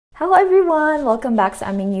Hello everyone! Welcome back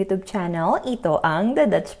sa aming YouTube channel. Ito ang The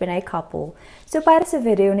Dutch Pinay Couple. So para sa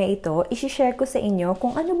video na ito, isi-share ko sa inyo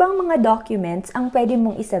kung ano bang mga documents ang pwede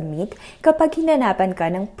mong isubmit kapag hinanapan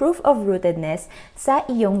ka ng proof of rootedness sa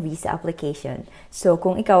iyong visa application. So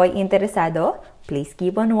kung ikaw ay interesado, please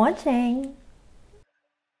keep on watching!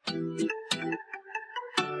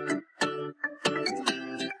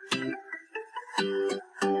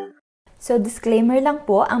 So, disclaimer lang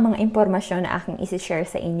po, ang mga impormasyon na aking isi-share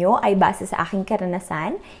sa inyo ay base sa aking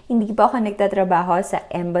karanasan. Hindi po ako nagtatrabaho sa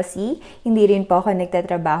embassy, hindi rin po ako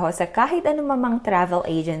nagtatrabaho sa kahit anumang travel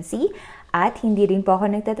agency, at hindi rin po ako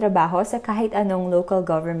nagtatrabaho sa kahit anong local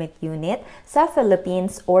government unit sa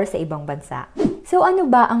Philippines or sa ibang bansa. So, ano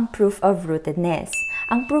ba ang proof of rootedness?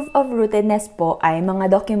 Ang proof of rootedness po ay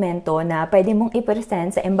mga dokumento na pwede mong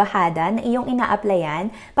i-present sa embahada na iyong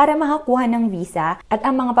ina-applyan para makakuha ng visa, at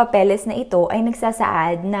ang mga papeles na ito ay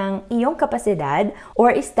nagsasaad ng iyong kapasidad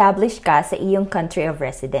or established ka sa iyong country of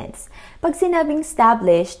residence. Pag sinabing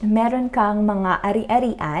established, meron kang mga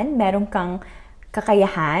ari-arian, meron kang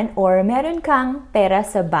kakayahan, or meron kang pera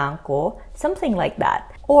sa bangko, something like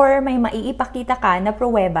that. Or may maiipakita ka na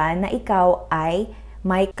pruweba na ikaw ay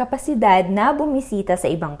may kapasidad na bumisita sa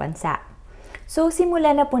ibang bansa. So,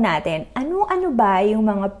 simulan na po natin. Ano-ano ba yung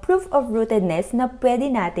mga proof of rootedness na pwede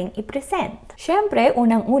nating i-present? Siyempre,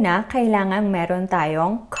 unang-una, kailangan meron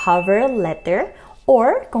tayong cover letter,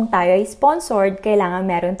 or kung tayo ay sponsored, kailangan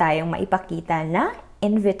meron tayong maipakita na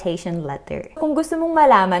invitation letter. Kung gusto mong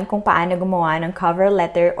malaman kung paano gumawa ng cover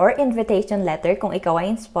letter or invitation letter kung ikaw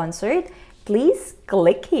ay sponsored, please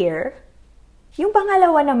click here. Yung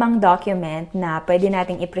pangalawa namang document na pwede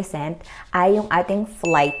nating i-present ay yung ating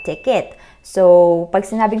flight ticket. So, pag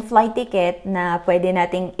sinabing flight ticket na pwede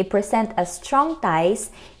nating i-present as strong ties,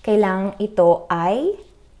 kailangan ito ay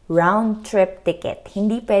round-trip ticket.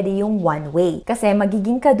 Hindi pwede yung one-way. Kasi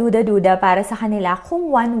magiging kaduda-duda para sa kanila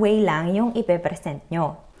kung one-way lang yung ipe-present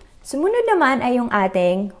nyo. Sumunod naman ay yung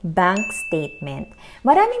ating bank statement.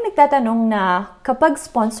 Maraming nagtatanong na kapag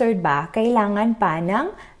sponsored ba, kailangan pa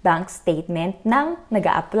ng bank statement ng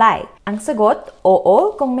nag-a-apply. Ang sagot,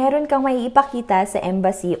 oo. Kung meron kang maiipakita sa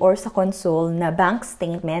embassy or sa consul na bank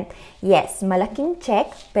statement, yes, malaking check,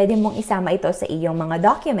 pwede mong isama ito sa iyong mga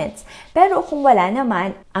documents. Pero kung wala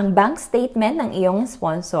naman, ang bank statement ng iyong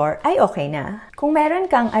sponsor ay okay na. Kung meron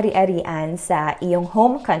kang ari-arian sa iyong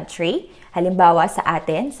home country, halimbawa sa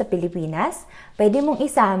atin, sa Pilipinas, pwede mong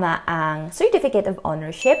isama ang Certificate of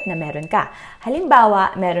Ownership na meron ka.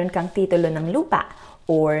 Halimbawa, meron kang titulo ng lupa,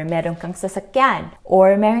 or meron kang sasakyan,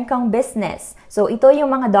 or meron kang business. So, ito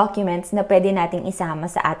yung mga documents na pwede nating isama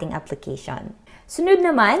sa ating application. Sunod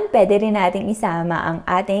naman, pwede rin nating isama ang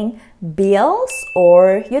ating bills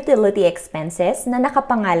or utility expenses na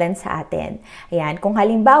nakapangalan sa atin. Ayan, kung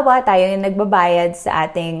halimbawa tayo yung nagbabayad sa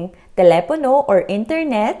ating telepono or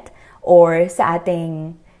internet, or sa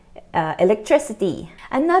ating electricity.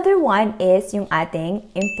 Another one is yung ating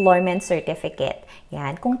employment certificate.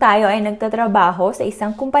 Yan, kung tayo ay nagtatrabaho sa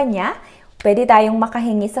isang kumpanya, pwede tayong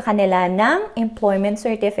makahingi sa kanila ng employment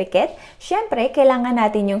certificate. Siyempre, kailangan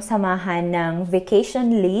natin yung samahan ng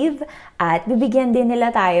vacation leave at bibigyan din nila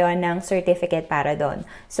tayo ng certificate para doon.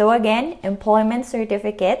 So again, employment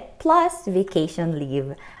certificate plus vacation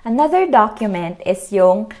leave. Another document is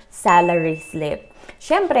yung salary slip.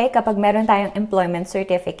 Siyempre, kapag meron tayong employment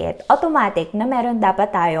certificate, automatic na meron dapat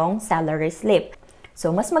tayong salary slip. So,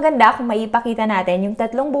 mas maganda kung maipakita natin yung 3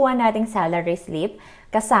 buwan nating salary slip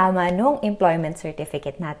kasama nung employment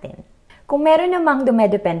certificate natin. Kung meron namang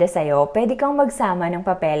dumedepende sa'yo, pwede kang magsama ng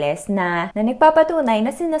papeles na nagpapatunay na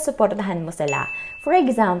sinasuportahan mo sila. For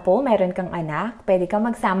example, meron kang anak, pwede kang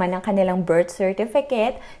magsama ng kanilang birth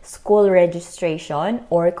certificate, school registration,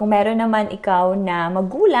 or kung meron naman ikaw na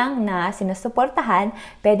magulang na sinusuportahan,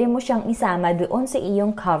 pwede mo siyang isama doon sa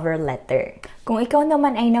iyong cover letter. Kung ikaw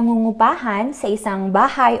naman ay nangungupahan sa isang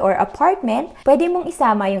bahay or apartment, pwede mong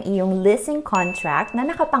isama yung iyong leasing contract na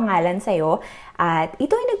nakapangalan sa'yo, at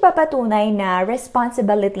ito ay nagpapatunay na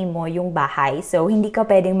responsibility mo yung bahay. So, hindi ka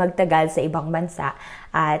pwedeng magtagal sa ibang bansa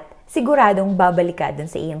at siguradong babalik ka dun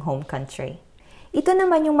sa iyong home country. Ito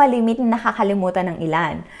naman yung malimit na nakakalimutan ng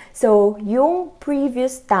ilan. So, yung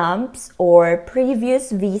previous stamps or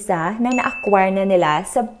previous visa na na-acquire na nila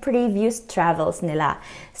sa previous travels nila.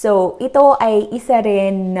 So, ito ay isa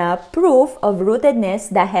rin na proof of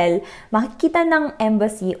rootedness dahil makikita ng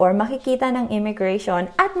embassy or makikita ng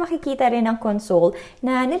immigration at makikita rin ng consul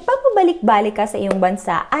na nagpapabalik-balik ka sa iyong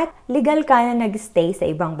bansa at legal ka na nag-stay sa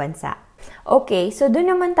ibang bansa. Okay, so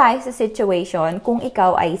doon naman tayo sa situation kung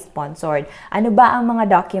ikaw ay sponsored. Ano ba ang mga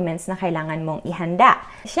documents na kailangan mong ihanda?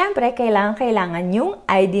 Siyempre, kailangan yung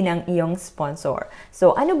ID ng iyong sponsor.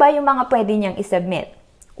 So, ano ba yung mga pwede niyang isubmit?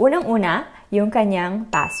 Unang-una, yung kanyang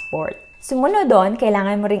passport. Sumunod doon,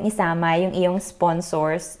 kailangan mo ring isama yung iyong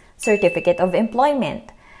sponsor's Certificate of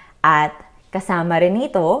Employment. At kasama rin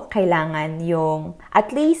ito, kailangan yung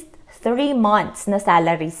at least 3 months na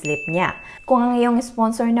salary slip niya. Kung ang iyong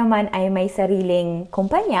sponsor naman ay may sariling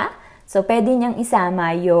kumpanya, so pwede niyang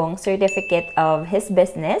isama yung certificate of his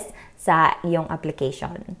business sa iyong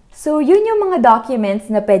application. So, yun yung mga documents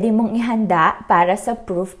na pwede mong ihanda para sa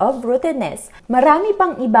proof of rootedness. Marami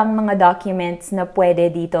pang ibang mga documents na pwede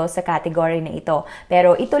dito sa category na ito.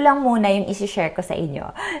 Pero ito lang muna yung isi-share ko sa inyo.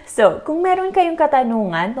 So, kung meron kayong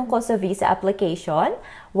katanungan tungkol sa visa application,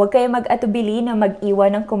 huwag kayong mag-atubili na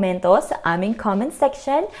mag-iwan ng komento sa aming comment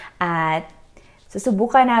section at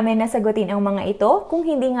susubukan namin na sagutin ang mga ito, kung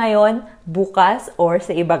hindi ngayon, bukas, or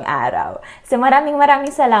sa ibang araw. So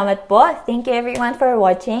maraming salamat po. Thank you everyone for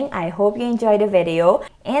watching. I hope you enjoyed the video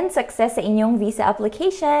and success sa inyong visa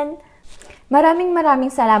application. Maraming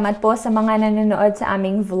salamat po sa mga nanonood sa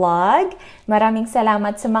aming vlog. Maraming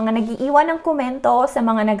salamat sa mga nag-iiwan ng komento, sa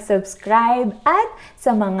mga nag-subscribe, at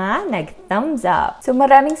sa mga nag-thumbs up. So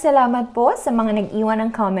maraming salamat po sa mga nag-iwan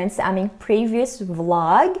ng comments sa aming previous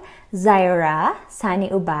vlog. Zaira, Sani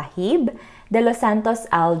Ubahib, De Los Santos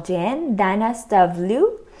Aljen, Dana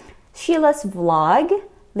Stavlu, Sheila's Vlog,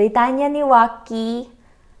 Letanya Niwaki,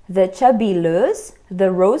 The Chabilus, The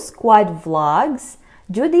Rose Squad Vlogs,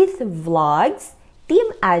 Judith Vlogs, Team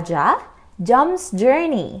Aja, Jum's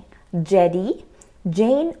Journey, Jedi,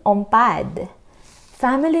 Jane Ompad,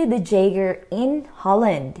 Family the Jager in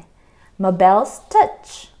Holland, Mabel's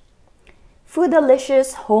Touch,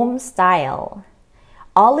 Foodalicious Home Style,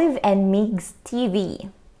 Olive and Migs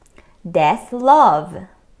TV, Death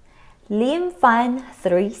Love, Lim Fan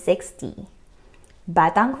 360,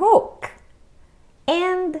 Batang Hook,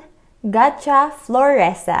 and Gacha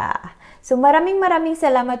Floresa. So maraming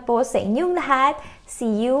salamat po sa inyong lahat.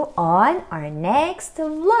 See you on our next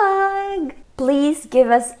vlog. Please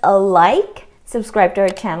give us a like, subscribe to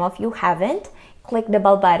our channel if you haven't, click the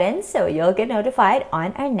bell button so you'll get notified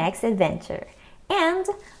on our next adventure. And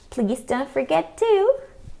please don't forget to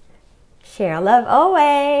share love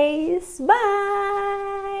always. Bye!